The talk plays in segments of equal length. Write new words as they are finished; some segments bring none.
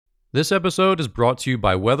This episode is brought to you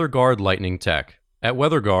by WeatherGuard Lightning Tech. At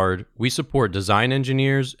WeatherGuard, we support design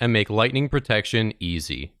engineers and make lightning protection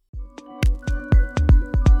easy.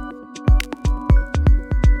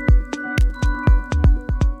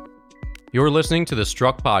 You're listening to the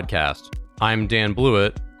Struck Podcast. I'm Dan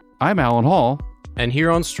Blewett. I'm Alan Hall. And here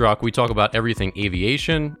on Struck, we talk about everything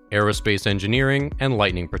aviation, aerospace engineering, and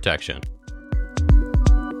lightning protection.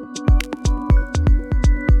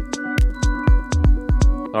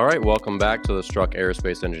 All right, welcome back to the Struck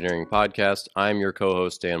Aerospace Engineering Podcast. I'm your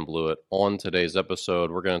co-host, Dan Blewett. On today's episode,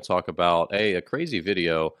 we're going to talk about a crazy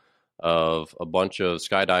video of a bunch of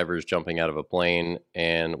skydivers jumping out of a plane,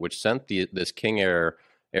 and which sent this King Air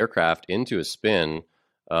aircraft into a spin.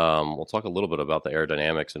 We'll talk a little bit about the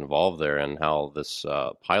aerodynamics involved there and how this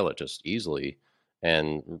pilot just easily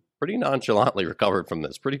and pretty nonchalantly recovered from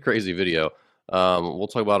this. Pretty crazy video. We'll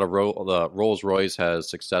talk about the Rolls-Royce has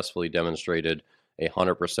successfully demonstrated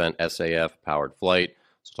 100% SAF powered flight.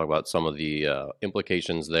 So talk about some of the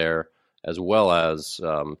implications there, as well as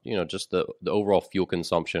just the overall fuel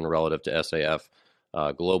consumption relative to SAF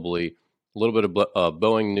globally. A little bit of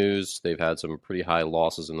Boeing news. They've had some pretty high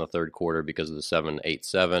losses in the third quarter because of the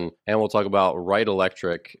 787. And we'll talk about Wright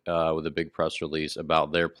Electric with a big press release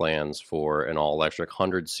about their plans for an all-electric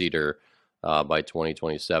 100-seater by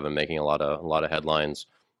 2027, making a lot of headlines.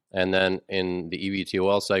 And then in the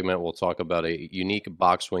eVTOL segment, we'll talk about a unique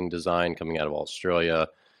box wing design coming out of Australia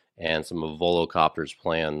and some of Volocopter's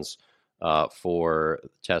plans for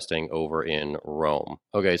testing over in Rome.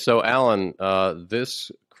 Okay, so Alan,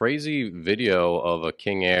 this crazy video of a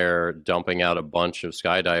King Air dumping out a bunch of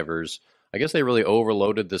skydivers, I guess they really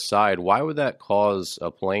overloaded the side. Why would that cause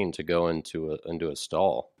a plane to go into a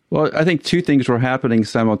stall? Well, I think two things were happening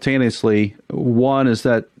simultaneously. One is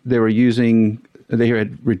that they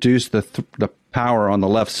had reduced the power on the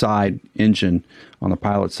left side engine, on the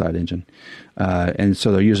pilot side engine. And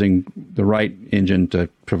so they're using the right engine to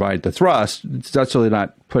provide the thrust. That's really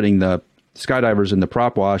not putting the skydivers in the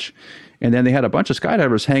prop wash. And then they had a bunch of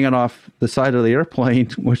skydivers hanging off the side of the airplane,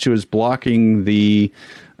 which was blocking the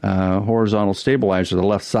horizontal stabilizer, the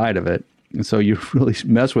left side of it. And so you really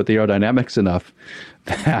mess with the aerodynamics enough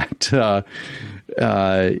that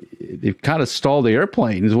it kind of stalled the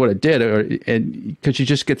airplane is what it did. And because you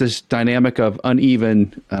just get this dynamic of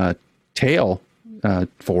uneven tail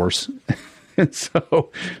force. And so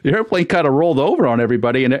the airplane kind of rolled over on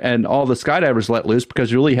everybody, and all the skydivers let loose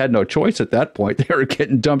because you really had no choice at that point. They were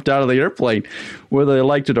getting dumped out of the airplane, whether they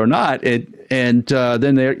liked it or not. And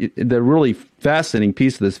then the really fascinating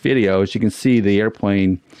piece of this video is you can see the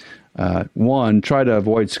airplane, try to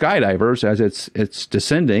avoid skydivers as it's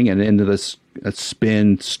descending and into this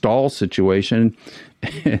spin stall situation.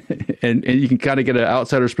 and you can kind of get an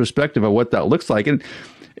outsider's perspective of what that looks like. And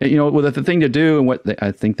the thing to do, and what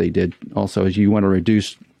I think they did also, is you want to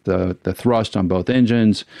reduce the thrust on both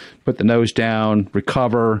engines, put the nose down,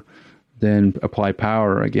 recover, then apply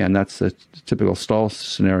power. Again, that's a typical stall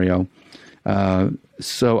scenario.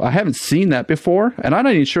 So I haven't seen that before, and I'm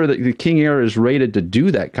not even sure that the King Air is rated to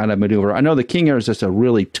do that kind of maneuver. I know the King Air is just a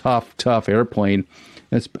really tough airplane.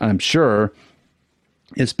 I'm sure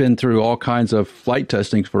it's been through all kinds of flight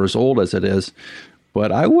testing for as old as it is.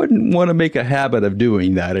 But I wouldn't want to make a habit of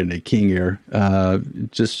doing that in a King Air.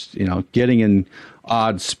 Getting in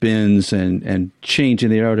odd spins and changing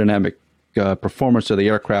the aerodynamic performance of the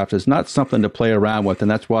aircraft is not something to play around with.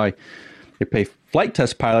 And that's why they pay flight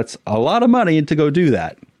test pilots a lot of money to go do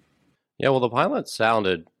that. Yeah, well, the pilot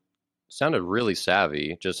sounded really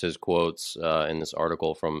savvy, just his quotes in this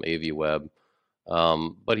article from AVWeb.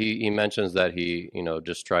 But he mentions that he,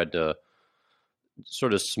 just tried to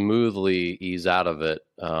sort of smoothly ease out of it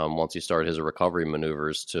once he started his recovery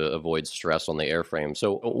maneuvers to avoid stress on the airframe.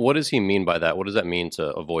 So what does he mean by that? What does that mean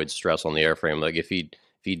to avoid stress on the airframe? Like if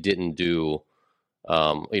he didn't do,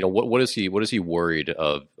 what is he worried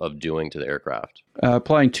of doing to the aircraft?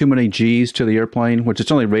 Applying too many G's to the airplane, which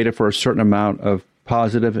it's only rated for a certain amount of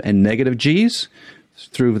positive and negative G's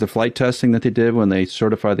through the flight testing that they did when they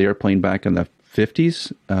certified the airplane back in the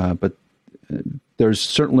 50s. But there's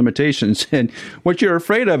certain limitations, and what you're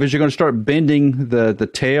afraid of is you're going to start bending the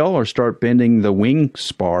tail or start bending the wing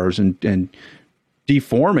spars and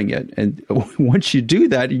deforming it. And once you do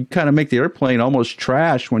that, you kind of make the airplane almost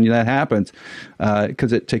trash when that happens,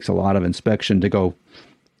 because it takes a lot of inspection to go.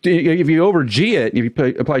 If you over G it, if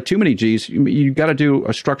you apply too many G's, you got to do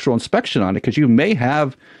a structural inspection on it, because you may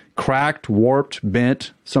have cracked, warped,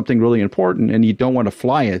 bent something really important, and you don't want to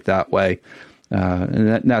fly it that way.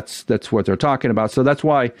 And that's what they're talking about. So that's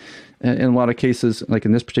why in a lot of cases, like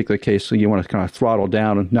in this particular case, so you want to kind of throttle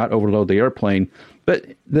down and not overload the airplane. But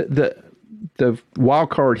the wild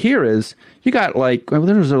card here is you got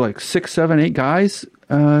there's like 6, 7, 8 guys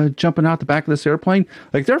jumping out the back of this airplane.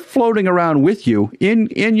 Like they're floating around with you in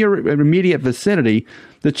your immediate vicinity.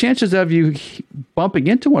 The chances of you bumping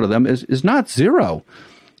into one of them is not zero.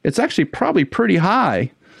 It's actually probably pretty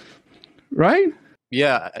high, right?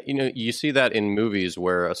 Yeah, you see that in movies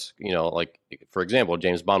where, like, for example,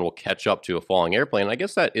 James Bond will catch up to a falling airplane. I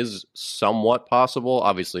guess that is somewhat possible.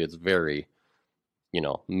 Obviously, it's very,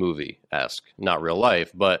 movie-esque, not real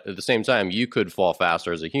life. But at the same time, you could fall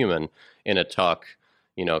faster as a human in a tuck,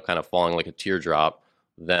 kind of falling like a teardrop,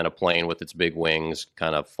 than a plane with its big wings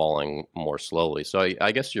kind of falling more slowly. So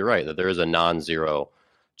I guess you're right that there is a non-zero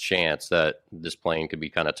chance that this plane could be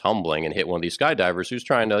kind of tumbling and hit one of these skydivers who's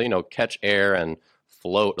trying to, catch air and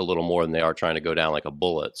float a little more than they are trying to go down like a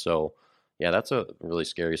bullet. So yeah, that's a really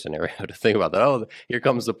scary scenario to think about that. Oh, here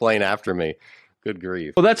comes the plane after me. Good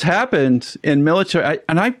grief. Well, that's happened in military.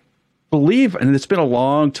 I believe, and it's been a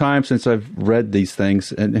long time since I've read these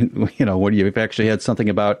things, and when you've actually had something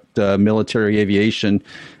about military aviation,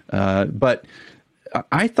 but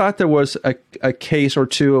I thought there was a case or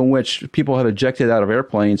two in which people have ejected out of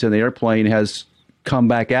airplanes and the airplane has come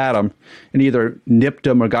back at them and either nipped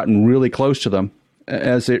them or gotten really close to them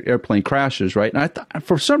as the airplane crashes, right? And I thought,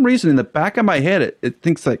 for some reason, in the back of my head, it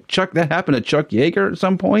thinks like that happened to Chuck Yeager at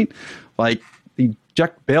some point. Like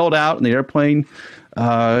Chuck bailed out and the airplane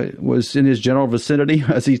was in his general vicinity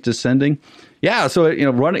as he's descending. Yeah, so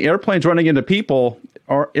airplanes running into people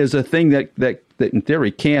is a thing that in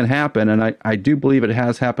theory can happen, and I do believe it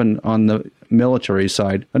has happened on the military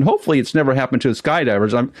side, and hopefully it's never happened to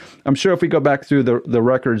skydivers. I'm sure if we go back through the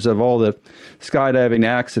records of all the skydiving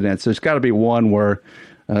accidents, there's got to be one where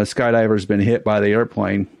a skydiver's been hit by the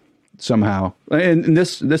airplane somehow. And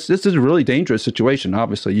this is a really dangerous situation.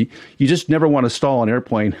 Obviously, you just never want to stall an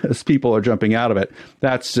airplane as people are jumping out of it.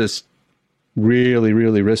 That's just really,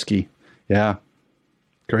 really risky. Yeah.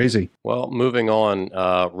 Crazy. Well, moving on,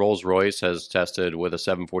 Rolls-Royce has tested with a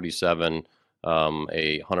 747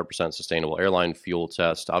 a 100% sustainable airline fuel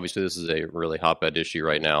test. Obviously, this is a really hotbed issue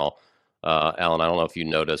right now. Alan, I don't know if you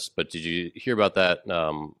noticed, but did you hear about that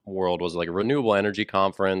was it like a renewable energy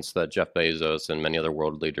conference that Jeff Bezos and many other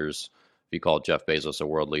world leaders, if you call Jeff Bezos a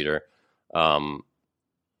world leader,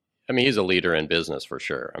 I mean, he's a leader in business for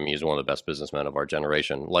sure. I mean, he's one of the best businessmen of our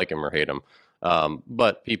generation, like him or hate him.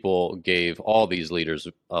 But people gave all these leaders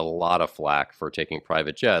a lot of flack for taking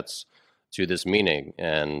private jets to this meeting.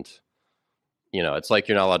 And, it's like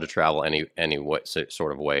you're not allowed to travel any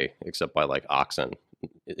sort of way except by like oxen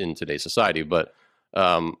in today's society. But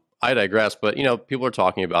I digress. But, people are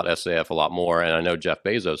talking about SAF a lot more. And I know Jeff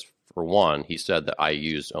Bezos, for one, he said that I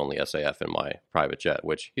use only SAF in my private jet,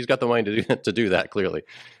 which he's got the money to do that, clearly.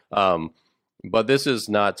 But this is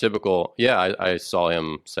not typical. Yeah, I saw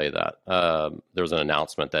him say that. There was an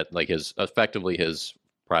announcement that like his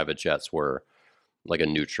private jets were like a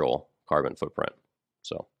neutral carbon footprint.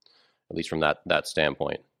 So at least from that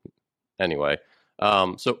standpoint. Anyway,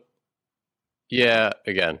 so yeah,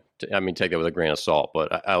 again, take it with a grain of salt.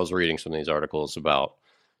 But I was reading some of these articles about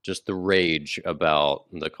just the rage about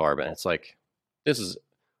the carbon. It's like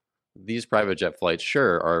these private jet flights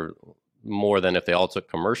sure are more than if they all took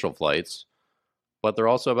commercial flights, but they're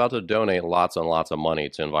also about to donate lots and lots of money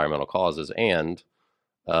to environmental causes. And,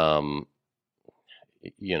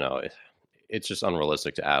 it's just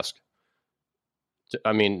unrealistic to ask.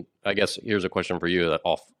 I guess here's a question for you that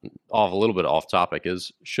off a little bit off topic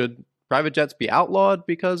is, should private jets be outlawed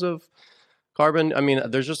because of carbon? I mean,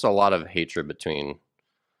 there's just a lot of hatred between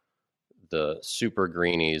the super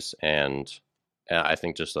greenies and I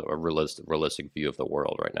think just a realistic view of the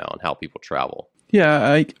world right now and how people travel.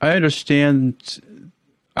 Yeah, I understand.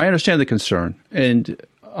 I understand the concern, and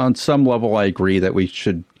on some level, I agree that we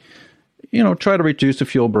should, try to reduce the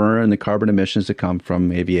fuel burn and the carbon emissions that come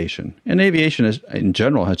from aviation. And aviation, in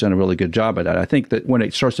general, has done a really good job at that. I think that when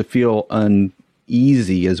it starts to feel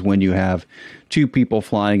uneasy is when you have two people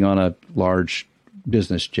flying on a large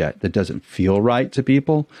business jet that doesn't feel right to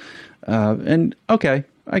people. And okay,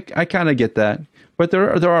 I kind of get that. But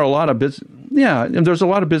there are a lot of and there's a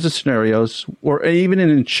lot of business scenarios, or even in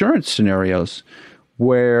insurance scenarios,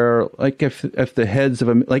 where like if the heads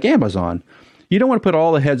of like Amazon, you don't want to put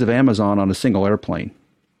all the heads of Amazon on a single airplane,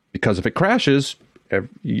 because if it crashes,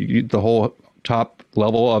 the whole top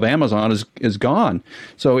level of Amazon is gone.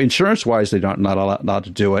 So insurance wise, they're not allowed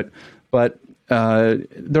to do it. But there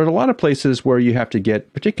are a lot of places where you have to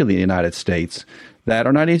get, particularly in the United States, that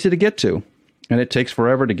are not easy to get to. And it takes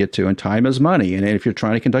forever to get to, and time is money. And if you're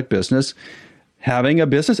trying to conduct business, having a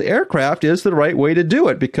business aircraft is the right way to do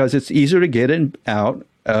it, because it's easier to get in out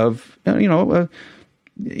of,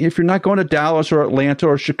 if you're not going to Dallas or Atlanta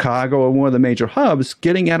or Chicago or one of the major hubs,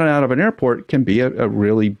 getting in and out of an airport can be a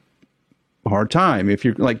really hard time. If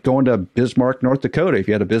you're like going to Bismarck, North Dakota, if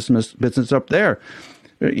you had a business up there,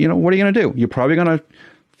 what are you going to do? You're probably going to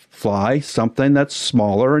fly something that's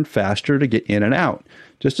smaller and faster to get in and out,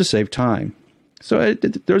 just to save time. So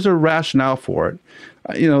there's a rationale for it.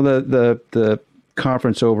 The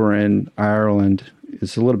conference over in Ireland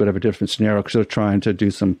is a little bit of a different scenario because they're trying to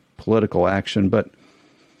do some political action. But,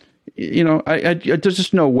 there's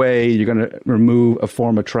just no way you're going to remove a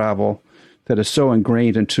form of travel that is so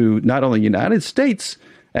ingrained into not only United States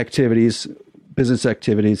activities, business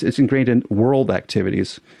activities, it's ingrained in world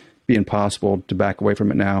activities. Be impossible to back away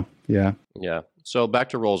from it now. Yeah. Yeah. So back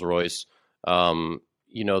to Rolls-Royce, the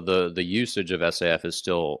usage of SAF is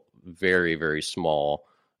still very, very small.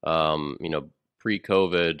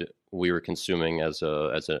 Pre-COVID, we were consuming as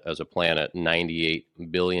a planet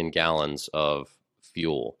 98 billion gallons of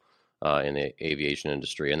fuel in the aviation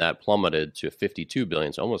industry, and that plummeted to 52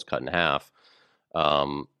 billion, so almost cut in half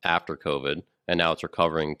after COVID, and now it's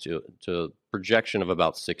recovering to projection of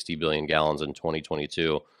about 60 billion gallons in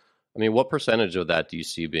 2022. I mean, what percentage of that do you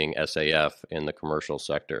see being SAF in the commercial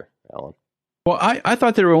sector, Alan? Well, I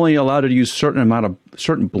thought they were only allowed to use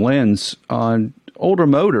certain blends on older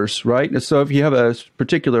motors, right? So if you have a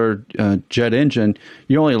particular jet engine,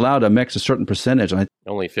 you're only allowed to mix a certain percentage.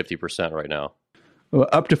 Only 50% right now.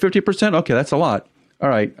 Up to 50%? Okay, that's a lot. All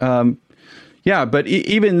right. But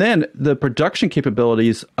even then, the production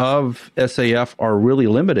capabilities of SAF are really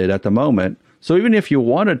limited at the moment. So even if you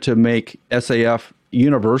wanted to make SAF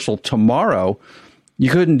universal tomorrow, you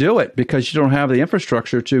couldn't do it because you don't have the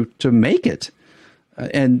infrastructure to make it.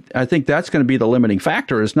 And I think that's going to be the limiting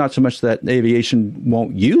factor. It's not so much that aviation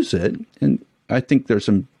won't use it, and I think there's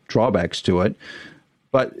some drawbacks to it,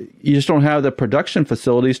 but you just don't have the production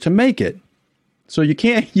facilities to make it. So you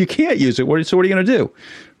can't use it. So what are you going to do,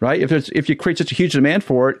 right? If you create such a huge demand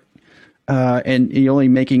for it, and you're only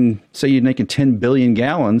making 10 billion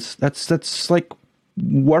gallons, that's like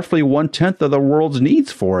roughly 1/10 of the world's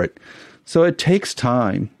needs for it. So it takes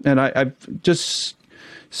time. And I've just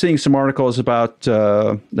seeing some articles about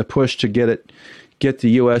the push to get the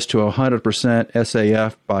U.S. to 100%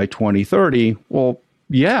 SAF by 2030. Well,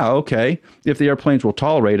 yeah, okay, if the airplanes will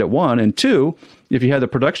tolerate it, one, and two, if you have the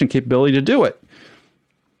production capability to do it.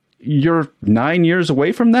 You're 9 years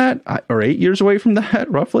away from that, or 8 years away from that,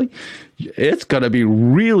 roughly. It's going to be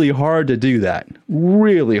really hard to do that.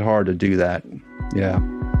 Really hard to do that. Yeah.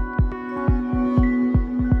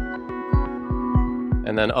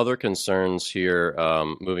 And then other concerns here,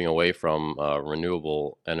 moving away from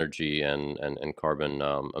renewable energy and carbon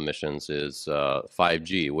emissions, is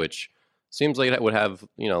 5G, which seems like it would have,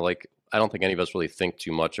 I don't think any of us really think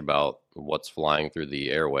too much about what's flying through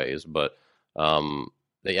the airways, but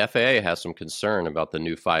the FAA has some concern about the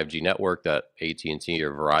new 5G network that AT&T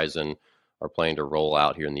or Verizon are planning to roll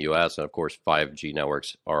out here in the U.S. And of course, 5G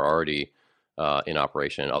networks are already in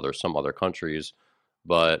operation in some other countries.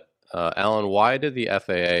 But Alan, why does the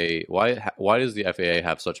FAA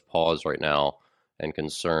have such pause right now and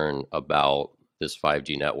concern about this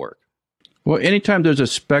 5G network? Well, anytime there's a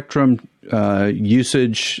spectrum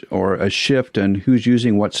usage or a shift in who's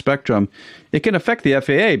using what spectrum, it can affect the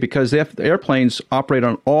FAA because the airplanes operate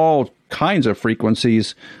on all kinds of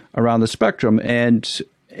frequencies around the spectrum. And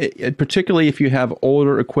particularly if you have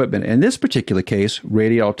older equipment, in this particular case,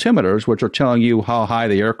 radio altimeters, which are telling you how high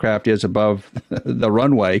the aircraft is above the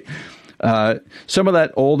runway, some of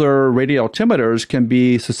that older radio altimeters can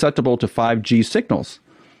be susceptible to 5G signals.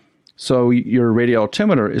 So your radio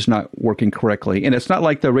altimeter is not working correctly. And it's not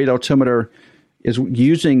like the radio altimeter is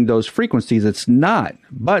using those frequencies. It's not.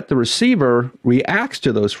 But the receiver reacts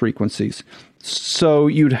to those frequencies. So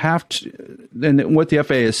you'd have to, and what the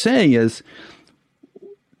FAA is saying is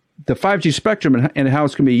the 5G spectrum and how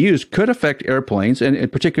it's going to be used could affect airplanes, and in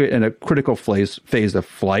particular in a critical phase of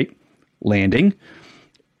flight, landing.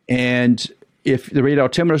 And if the radio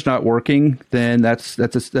altimeter is not working, then that's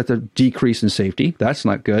a decrease in safety. That's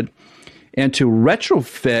not good. And to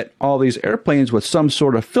retrofit all these airplanes with some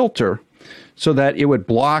sort of filter so that it would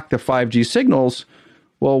block the 5G signals,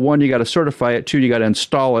 well, one, you got to certify it. Two, you got to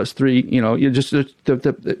install it. Three,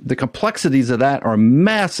 the complexities of that are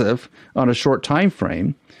massive on a short time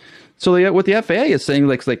frame. So what the FAA is saying,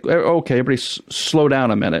 like okay, everybody slow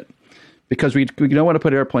down a minute, because we don't want to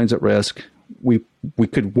put airplanes at risk. We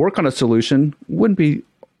could work on a solution. Wouldn't be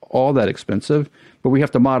all that expensive, but we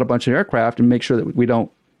have to mod a bunch of aircraft and make sure that we don't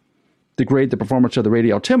degrade the performance of the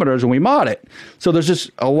radio altimeters when we mod it. So there's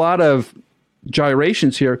just a lot of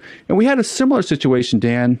gyrations here. And we had a similar situation,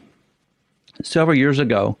 Dan, several years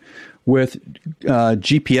ago, with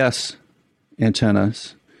GPS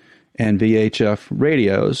antennas and VHF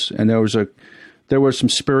radios, and there were some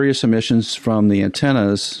spurious emissions from the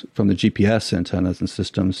antennas, from the GPS antennas and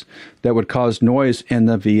systems, that would cause noise in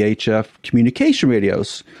the VHF communication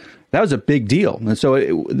radios. That was a big deal, and so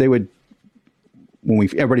when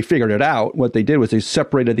everybody figured it out, what they did was they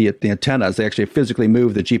separated the antennas. They actually physically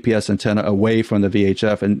moved the GPS antenna away from the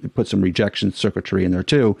VHF and put some rejection circuitry in there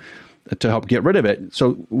too to help get rid of it.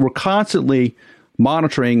 So we're constantly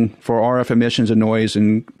monitoring for RF emissions and noise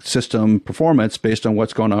and system performance based on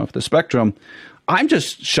what's going on with the spectrum. I'm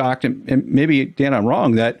just shocked, and maybe, Dan, I'm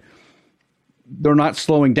wrong, that they're not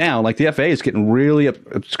slowing down. Like the FAA is getting really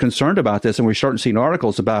concerned about this, and we're starting to see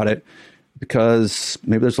articles about it because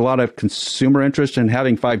maybe there's a lot of consumer interest in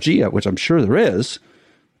having 5G, which I'm sure there is.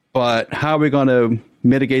 But how are we going to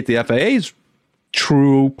mitigate the FAA's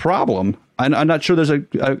true problem? I'm not sure there's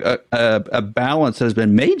a balance that has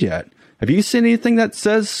been made yet. Have you seen anything that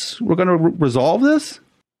says we're going to resolve this?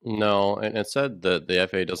 No, and it said that the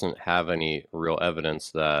FAA doesn't have any real evidence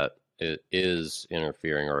that it is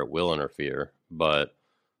interfering or it will interfere. But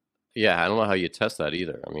yeah, I don't know how you test that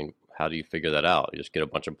either. I mean, how do you figure that out? You just get a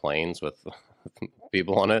bunch of planes with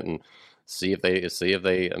people on it and see if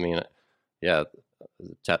they. I mean, yeah,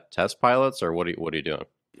 test pilots, or what are you doing?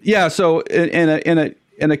 Yeah, so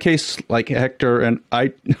in a case like Hector and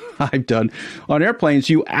I've done on airplanes,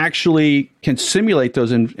 you actually can simulate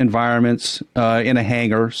those environments in a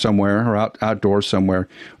hangar somewhere or outdoors somewhere,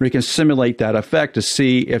 where you can simulate that effect to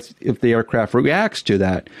see if the aircraft reacts to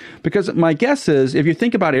that. Because my guess is, if you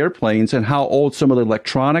think about airplanes and how old some of the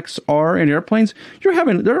electronics are in airplanes, there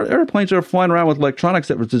are airplanes that are flying around with electronics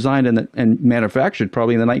that was designed and manufactured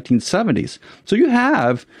probably in the 1970s. So you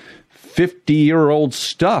have 50-year-old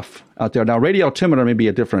stuff out there. Now, radio altimeter may be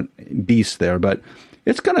a different beast there, but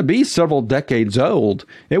it's going to be several decades old.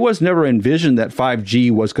 It was never envisioned that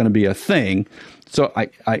 5G was going to be a thing. So,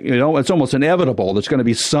 it's almost inevitable. There's going to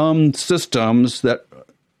be some systems that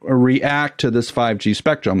react to this 5G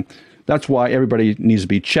spectrum. That's why everybody needs to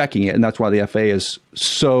be checking it, and that's why the FAA is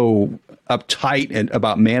so uptight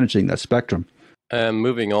about managing that spectrum. And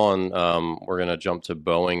moving on, we're going to jump to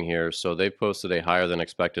Boeing here. So they've posted a higher than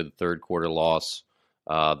expected third quarter loss.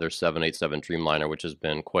 Their 787 Dreamliner, which has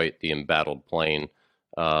been quite the embattled plane,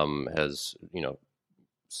 has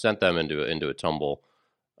sent them into a tumble.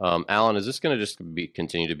 Alan, is this going to just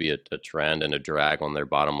continue to be a trend and a drag on their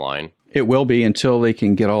bottom line? It will be until they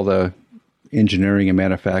can get all the engineering and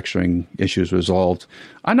manufacturing issues resolved.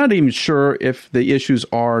 I'm not even sure if the issues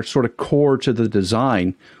are sort of core to the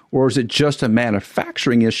design, or is it just a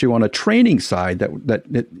manufacturing issue on a training side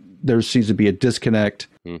that there seems to be a disconnect?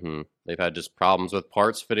 Mm-hmm. They've had just problems with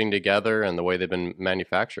parts fitting together and the way they've been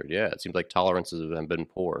manufactured. Yeah, it seems like tolerances have been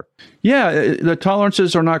poor. Yeah, the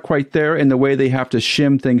tolerances are not quite there in the way they have to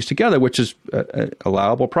shim things together, which is an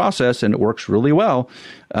allowable process, and it works really well.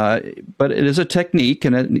 But it is a technique,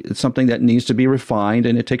 and it's something that needs to be refined,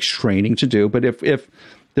 and it takes training to do. But if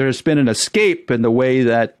there's been an escape in the way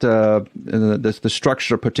that the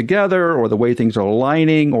structures are put together, or the way things are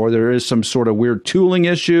aligning, or there is some sort of weird tooling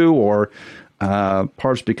issue, or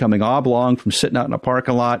parts becoming oblong from sitting out in a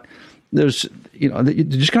parking lot, you're just going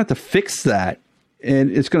to have to fix that.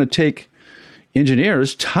 And it's going to take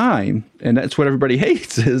engineers time. And that's what everybody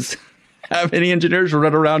hates, is having engineers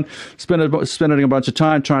run around spending a bunch of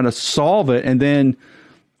time trying to solve it, and then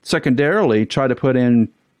secondarily try to put in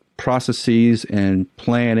processes and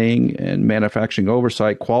planning and manufacturing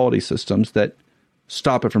oversight quality systems that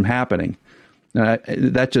stop it from happening.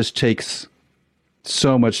 That just takes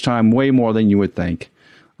so much time, way more than you would think,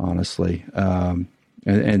 honestly.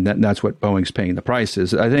 And that's what Boeing's paying the price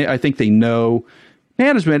is. I think they know.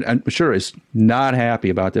 Management, I'm sure, is not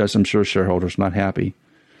happy about this. I'm sure shareholders are not happy.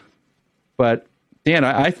 But, Dan,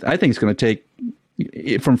 I think it's going to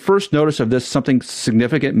take, from first notice of this, something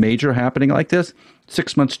significant, major happening like this,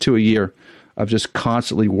 6 months to a year of just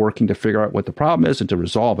constantly working to figure out what the problem is and to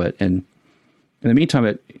resolve it. And in the meantime,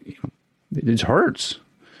 it just hurts.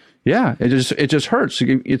 Yeah, it just hurts.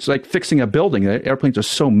 It's like fixing a building. Airplanes are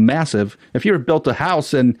so massive. If you built a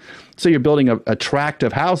house, and say you're building a tract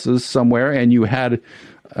of houses somewhere, and you had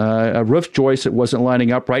a roof joist that wasn't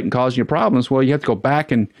lining up right and causing you problems, well, you have to go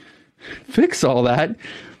back and fix all that.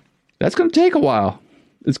 That's going to take a while.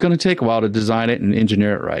 It's going to take a while to design it and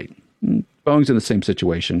engineer it right. Boeing's in the same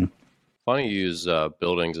situation. Funny you use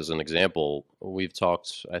buildings as an example. We've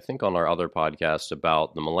talked, I think, on our other podcast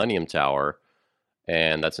about the Millennium Tower,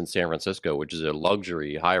 and that's in San Francisco, which is a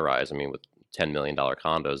luxury high-rise, with $10 million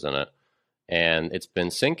condos in it. And it's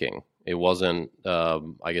been sinking. It wasn't,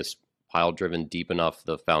 pile-driven deep enough,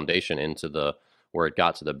 the foundation, into the where it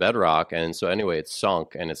got to the bedrock. And so anyway, it's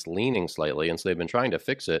sunk and it's leaning slightly. And so they've been trying to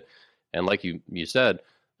fix it. And like you said,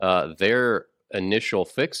 their initial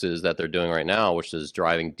fixes that they're doing right now, which is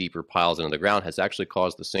driving deeper piles into the ground, has actually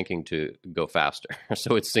caused the sinking to go faster.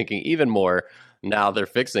 So it's sinking even more. Now they're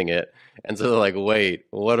fixing it. And so they're like, wait,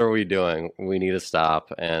 what are we doing? We need to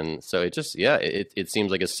stop. And so it just, it seems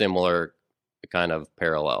like a similar kind of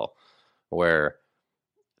parallel where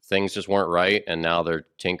things just weren't right. And now they're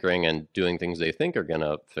tinkering and doing things they think are going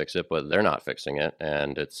to fix it, but they're not fixing it.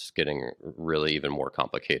 And it's getting really even more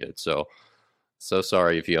complicated. So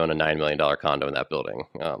sorry if you own a $9 million condo in that building.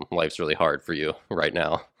 Life's really hard for you right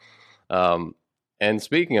now. And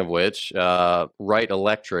speaking of which, Wright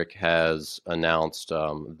Electric has announced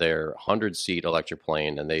their 100-seat electric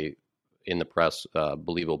plane, and they, in the press,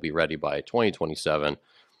 believe will be ready by 2027.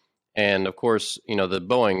 And of course, the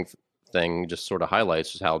Boeing thing just sort of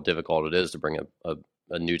highlights just how difficult it is to bring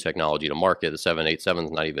a new technology to market. The 787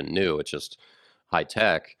 is not even new; it's just high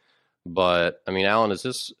tech. But I mean, Alan, is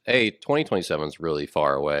this 2027 is really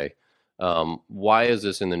far away? Why is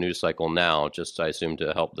this in the news cycle now? Just, I assume,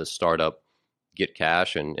 to help this startup get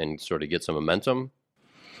cash and sort of get some momentum?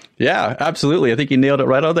 Yeah, absolutely. I think you nailed it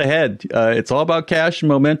right on the head. It's all about cash,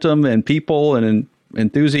 momentum, and people, and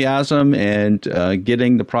enthusiasm, and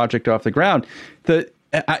getting the project off the ground.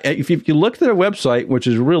 If you look at their website, which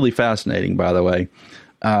is really fascinating, by the way,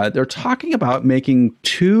 they're talking about making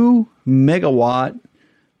 2 megawatt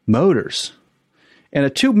motors. And a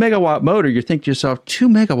 2 megawatt motor, you think to yourself, 2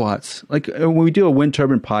 megawatts. Like when we do a wind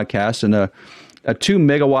turbine podcast, and a 2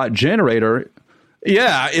 megawatt generator,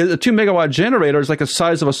 a 2 megawatt generator is like the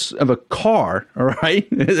size of a car, all right?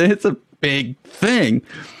 It's a big thing.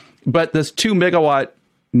 But this 2 megawatt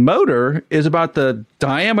motor is about the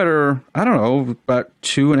diameter, I don't know, about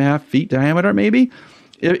 2.5 feet diameter, maybe.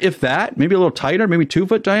 If that, maybe a little tighter, maybe 2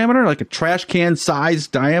 foot diameter, like a trash can size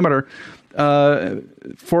diameter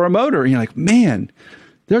for a motor. And you're like, man,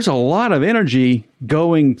 there's a lot of energy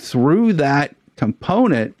going through that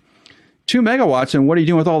component. 2 megawatts, and what are you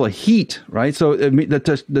doing with all the heat, right? So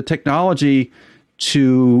the technology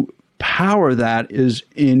to power that is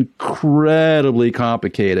incredibly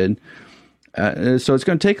complicated. So it's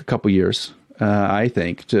going to take a couple years, I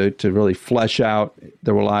think, to really flesh out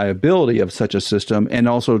the reliability of such a system, and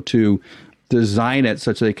also to design it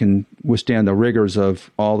such they can withstand the rigors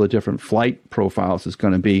of all the different flight profiles it's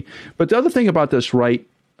going to be. But the other thing about this Wright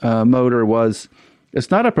motor was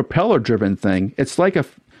it's not a propeller-driven thing. It's like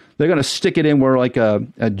they're going to stick it in where like a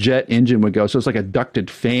jet engine would go. So it's like a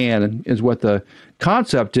ducted fan is what the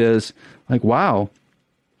concept is. Like, wow.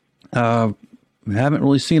 We haven't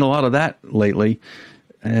really seen a lot of that lately.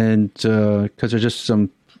 And because there's just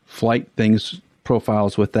some flight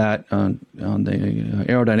profiles with that on the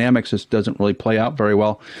aerodynamics, just doesn't really play out very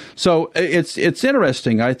well. So it's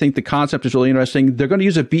interesting. I think the concept is really interesting. They're going to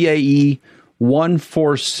use a BAE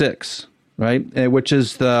 146, right? Which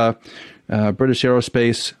is the British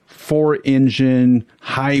Aerospace 4-engine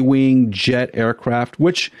high-wing jet aircraft,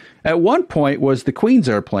 which at one point was the Queen's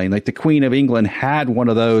airplane. Like the Queen of England had one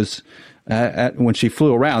of those when she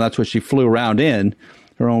flew around. That's what she flew around in,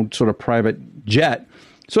 her own sort of private jet.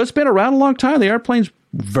 So it's been around a long time. The airplane's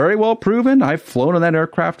very well proven. I've flown in that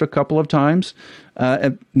aircraft a couple of times.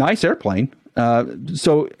 A nice airplane.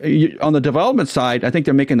 So on the development side, I think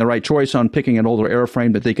they're making the right choice on picking an older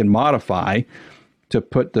airframe that they can modify to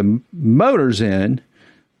put the motors in.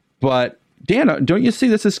 But Dan, don't you see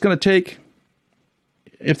this is going to take?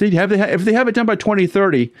 If they have it done by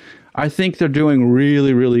 2030, I think they're doing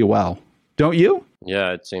really, really well. Don't you?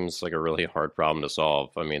 Yeah, it seems like a really hard problem to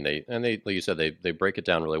solve. I mean, they like you said, they break it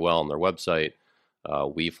down really well on their website,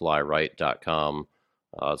 weflywright.com.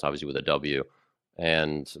 It's obviously with a W.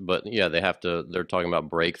 But yeah, they're talking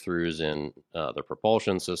about breakthroughs in their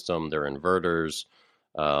propulsion system, their inverters,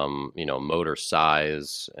 motor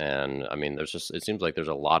size. And I mean, it seems like there's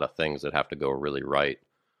a lot of things that have to go really right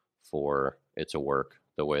for it to work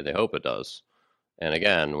the way they hope it does. And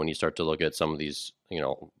again, when you start to look at some of these,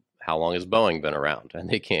 how long has Boeing been around? And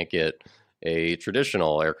they can't get a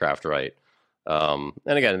traditional aircraft right. And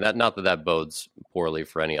again, not that bodes poorly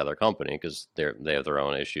for any other company, because they have their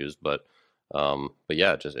own issues. But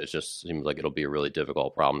yeah, it just seems like it'll be a really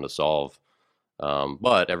difficult problem to solve.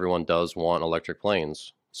 But everyone does want electric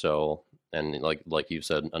planes. So, and like you've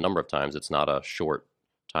said a number of times, it's not a short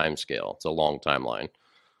time scale; it's a long timeline.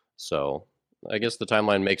 So I guess the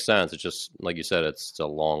timeline makes sense. It's just like you said, it's a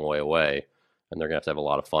long way away, and they're gonna have a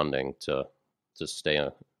lot of funding to stay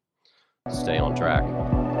on track.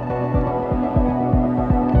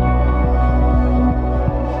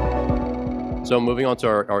 So moving on to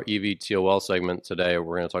our EVTOL segment today,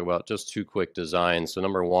 we're going to talk about just two quick designs. So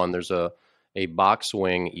number one, there's a box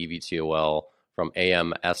wing EVTOL from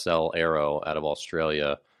AMSL Aero out of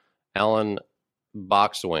Australia. Alan,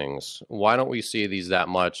 box wings, why don't we see these that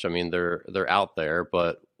much? I mean, they're out there,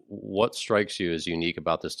 but what strikes you as unique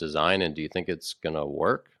about this design, and do you think it's going to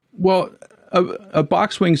work? Well, a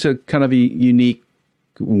box wing's a kind of a unique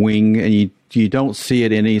wing, and you don't see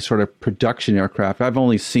it in any sort of production aircraft. I've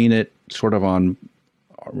only seen it sort of on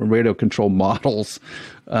radio controlled models,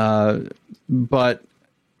 but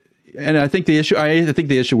I think the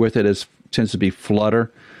issue with it tends to be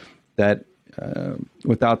flutter, that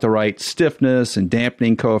without the right stiffness and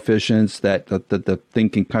dampening coefficients, that the thing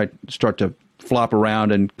can kind of start to flop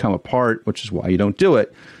around and come apart, which is why you don't do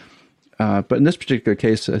it. But in this particular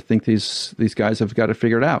case, I think these guys have got to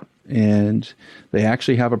figure it out, and they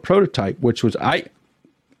actually have a prototype, which was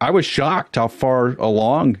I was shocked how far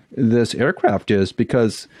along this aircraft is,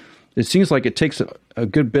 because it seems like it takes a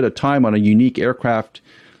good bit of time on a unique aircraft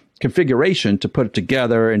configuration to put it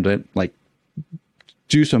together and to like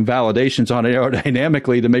do some validations on it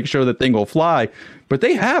aerodynamically to make sure the thing will fly. But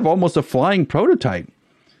they have almost a flying prototype.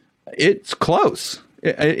 It's close.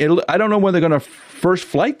 I don't know when they're going to first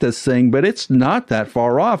flight this thing, but it's not that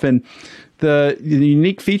far off. And the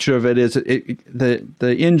unique feature of it is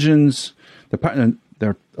the engines,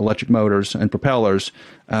 their electric motors and propellers,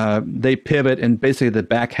 they pivot, and basically the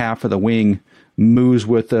back half of the wing moves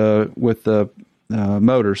with the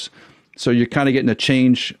motors. So you're kind of getting a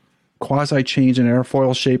quasi change in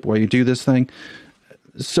airfoil shape while you do this thing.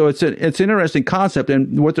 So it's an interesting concept,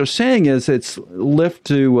 and what they're saying is its lift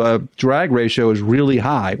to drag ratio is really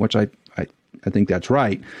high, which I think that's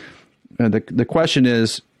right. The question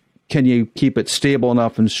is, can you keep it stable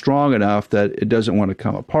enough and strong enough that it doesn't want to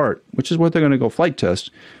come apart, which is what they're going to go flight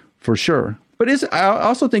test for sure. But I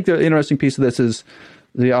also think the interesting piece of this is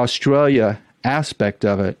the Australia aspect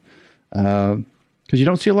of it, because you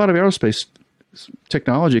don't see a lot of aerospace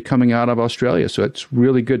technology coming out of Australia. So it's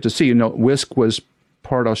really good to see. Wisk was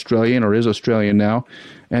part Australian, or is Australian now,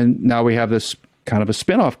 and now we have this kind of a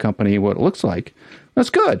spin-off company, what it looks like. That's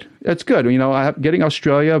good. It's good. Getting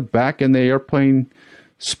Australia back in the airplane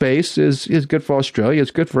space is good for Australia.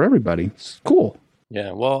 It's good for everybody. It's cool.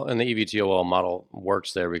 Yeah, well, and the EVTOL model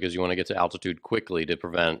works there because you want to get to altitude quickly to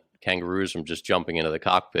prevent kangaroos from just jumping into the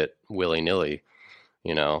cockpit willy-nilly,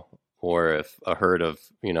 or if a herd of,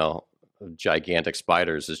 gigantic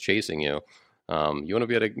spiders is chasing you, you want to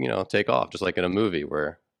be able to, take off, just like in a movie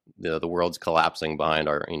where the world's collapsing behind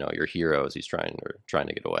your hero as he's trying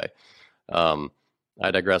to get away.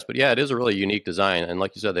 I digress, but yeah, it is a really unique design, and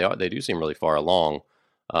like you said, they do seem really far along.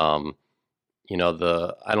 I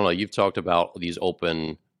don't know, you've talked about these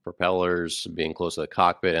open propellers being close to the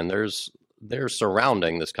cockpit, and they're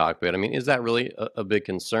surrounding this cockpit. I mean, is that really a big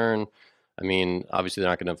concern? I mean, obviously they're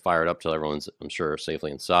not going to fire it up till everyone's, I'm sure,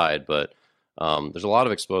 safely inside, but there's a lot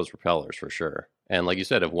of exposed propellers for sure. And like you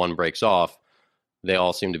said, if one breaks off, they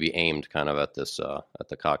all seem to be aimed kind of at this at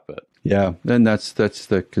the cockpit. Yeah, and that's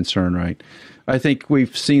the concern, right? I think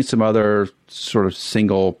we've seen some other sort of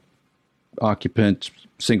single occupant,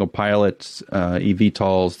 single pilot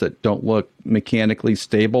eVTOLs that don't look mechanically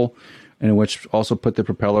stable, and which also put the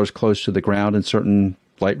propellers close to the ground in certain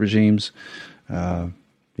flight regimes. That's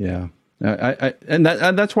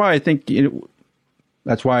why I think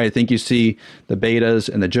you see the Betas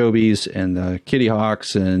and the Jobies and the Kitty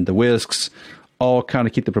Hawks and the Wisks all kind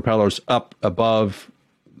of keep the propellers up above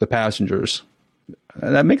the passengers.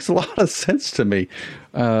 And that makes a lot of sense to me.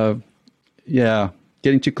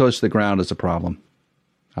 Getting too close to the ground is a problem,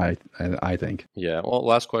 I think. Yeah. Well,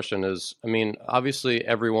 last question is, I mean, obviously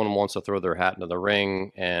everyone wants to throw their hat into the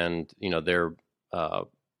ring, and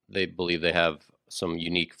they believe they have some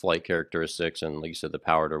unique flight characteristics, and like you said, the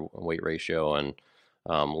power to weight ratio and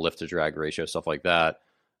lift to drag ratio, stuff like that.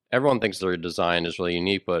 Everyone thinks their design is really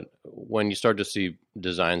unique, but when you start to see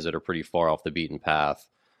designs that are pretty far off the beaten path,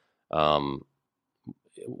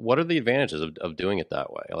 what are the advantages of doing it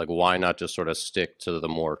that way? Like, why not just sort of stick to the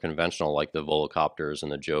more conventional, like the Volocopters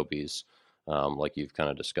and the Jobies, like you've kind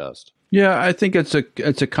of discussed? Yeah, I think it's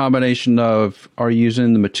a combination of, are you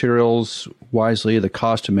using the materials wisely, the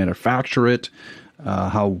cost to manufacture it,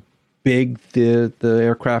 how big the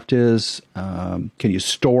aircraft is, can you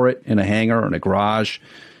store it in a hangar or in a garage?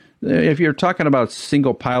 If you're talking about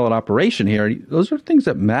single pilot operation here, those are things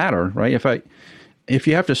that matter, right? If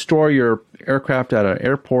you have to store your aircraft at an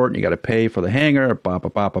airport and you got to pay for the hangar,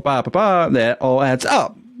 that all adds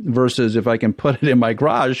up. Versus if I can put it in my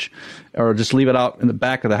garage or just leave it out in the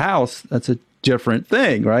back of the house, that's a different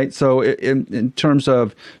thing, right? So in terms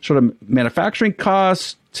of sort of manufacturing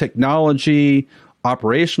costs, technology,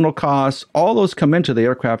 operational costs, all those come into the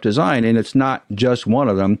aircraft design, and it's not just one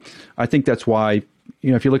of them. I think that's why,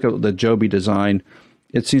 if you look at the Joby design,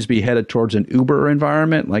 it seems to be headed towards an Uber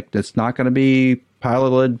environment. Like, it's not going to be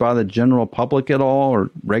piloted by the general public at all,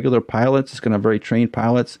 or regular pilots. It's going to have very trained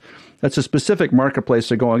pilots. That's a specific marketplace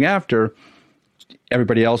they're going after.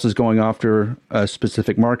 Everybody else is going after a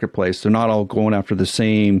specific marketplace. They're not all going after the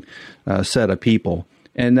same set of people.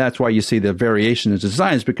 And that's why you see the variation in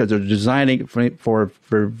designs, because they're designing for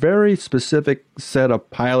a very specific set of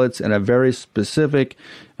pilots and a very specific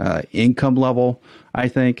income level, I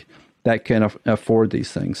think, that can afford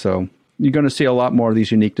these things. So you're going to see a lot more of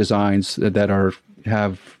these unique designs that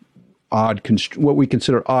have what we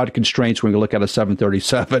consider odd constraints when we look at a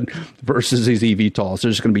 737 versus these eVTOLs.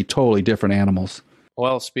 They're just going to be totally different animals.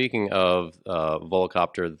 Well, speaking of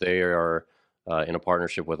Volocopter, they are in a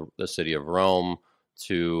partnership with the city of Rome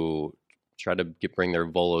to try to bring their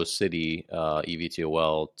Volo City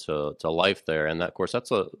eVTOL to life there. And that, of course,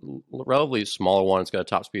 that's a relatively smaller one. It's got a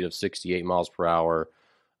top speed of 68 miles per hour.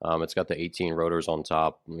 It's got the 18 rotors on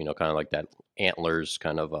top, kind of like that antlers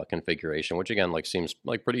kind of configuration, which again, seems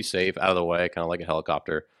like pretty safe, out of the way, kind of like a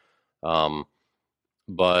helicopter.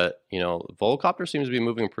 But Volocopter seems to be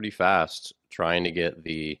moving pretty fast, trying to get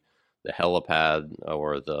the helipad,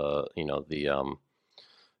 or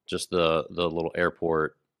just the little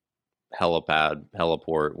airport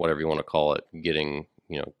heliport, whatever you want to call it,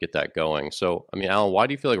 get that going. So, Alan, why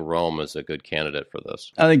do you feel like Rome is a good candidate for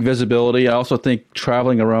this? I think visibility. I also think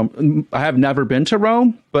traveling around. I have never been to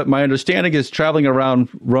Rome, but my understanding is traveling around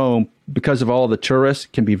Rome, because of all the tourists,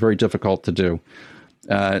 can be very difficult to do.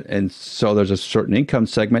 And so there's a certain income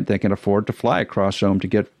segment that can afford to fly across Rome to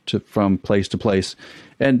get from place to place.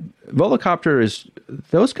 And Volocopter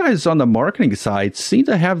those guys on the marketing side seem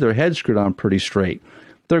to have their heads screwed on pretty straight.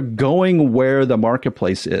 They're going where the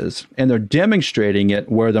marketplace is, and they're demonstrating it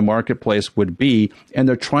where the marketplace would be, and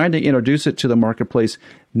they're trying to introduce it to the marketplace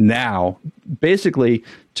now, basically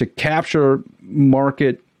to capture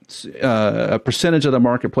a percentage of the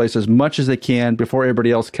marketplace as much as they can before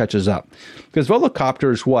everybody else catches up. Because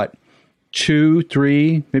Volocopter is 2,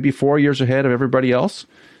 3, maybe 4 years ahead of everybody else,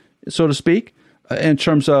 so to speak, in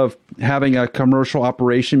terms of having a commercial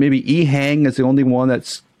operation. Maybe EHang is the only one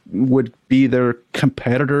would be their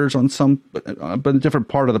competitors on a different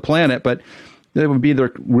part of the planet, but they would be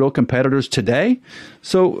their real competitors today.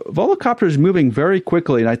 So Volocopter is moving very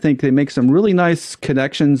quickly, and I think they make some really nice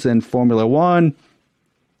connections in Formula One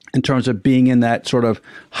in terms of being in that sort of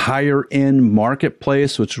higher end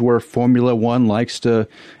marketplace, which is where Formula One likes to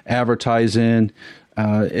advertise in.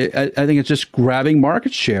 I think it's just grabbing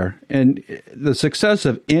market share. And the success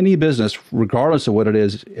of any business, regardless of what it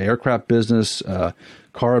is, aircraft business,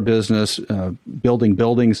 car business, building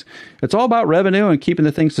buildings, it's all about revenue and keeping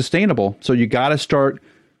the thing sustainable. So you got to start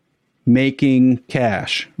making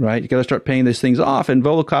cash, right? You got to start paying these things off. And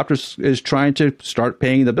Volocopter is trying to start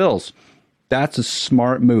paying the bills. That's a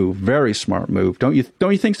smart move, very smart move. Don't you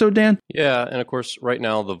think so, Dan? Yeah, and of course, right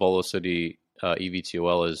now the Volo City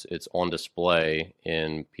eVTOL it's on display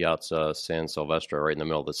in Piazza San Silvestro, right in the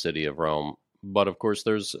middle of the city of Rome. But of course,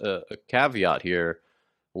 there's a caveat here,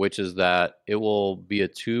 which is that it will be a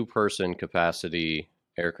 2-person capacity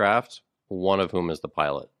aircraft, one of whom is the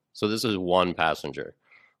pilot. So this is one passenger.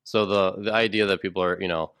 So the idea that people are,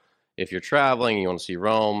 if you're traveling, you want to see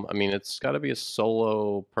Rome, it's got to be a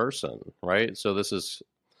solo person, right? So this is,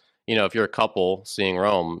 if you're a couple seeing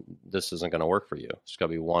Rome, this isn't going to work for you. It's got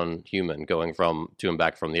to be one human going to and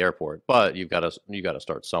back from the airport. But you've got to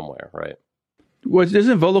start somewhere, right? Well,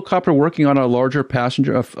 isn't Volocopter working on a larger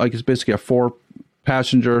passenger, it's basically a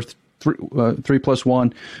 4-passenger,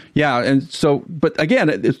 3+1? Yeah, and so, but again,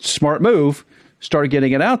 it's a smart move. Start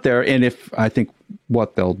getting it out there, and I think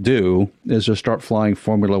what they'll do is just start flying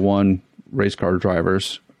Formula One race car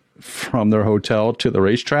drivers from their hotel to the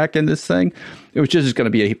racetrack in this thing, which is going to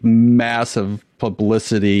be a massive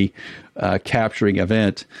publicity capturing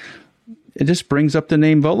event. It just brings up the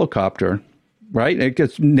name Volocopter, right? It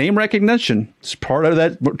gets name recognition. It's part of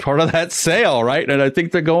that sale, right? And I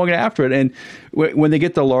think they're going after it. And when they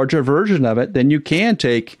get the larger version of it, then you can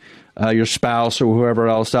take your spouse or whoever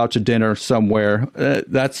else out to dinner somewhere.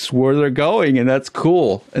 That's where they're going, and that's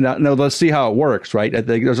cool. And now let's see how it works, right? I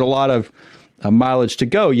think there's a lot of mileage to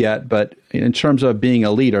go yet, but in terms of being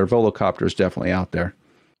a leader, Volocopter is definitely out there.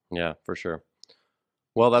 Yeah, for sure.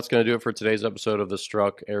 Well, that's going to do it for today's episode of the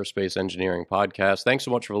Struck Aerospace Engineering Podcast. Thanks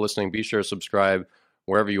so much for listening. Be sure to subscribe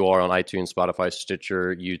wherever you are on iTunes, Spotify,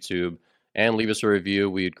 Stitcher, YouTube, and leave us a review.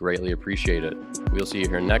 We'd greatly appreciate it. We'll see you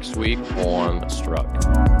here next week on Struck.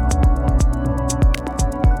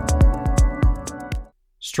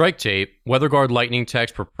 Strike Tape, WeatherGuard Lightning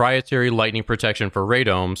Tech's proprietary lightning protection for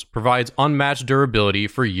radomes, provides unmatched durability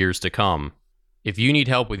for years to come. If you need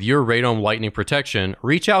help with your radome lightning protection,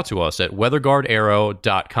 reach out to us at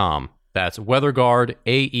weatherguardaero.com. That's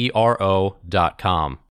weatherguardaero.com.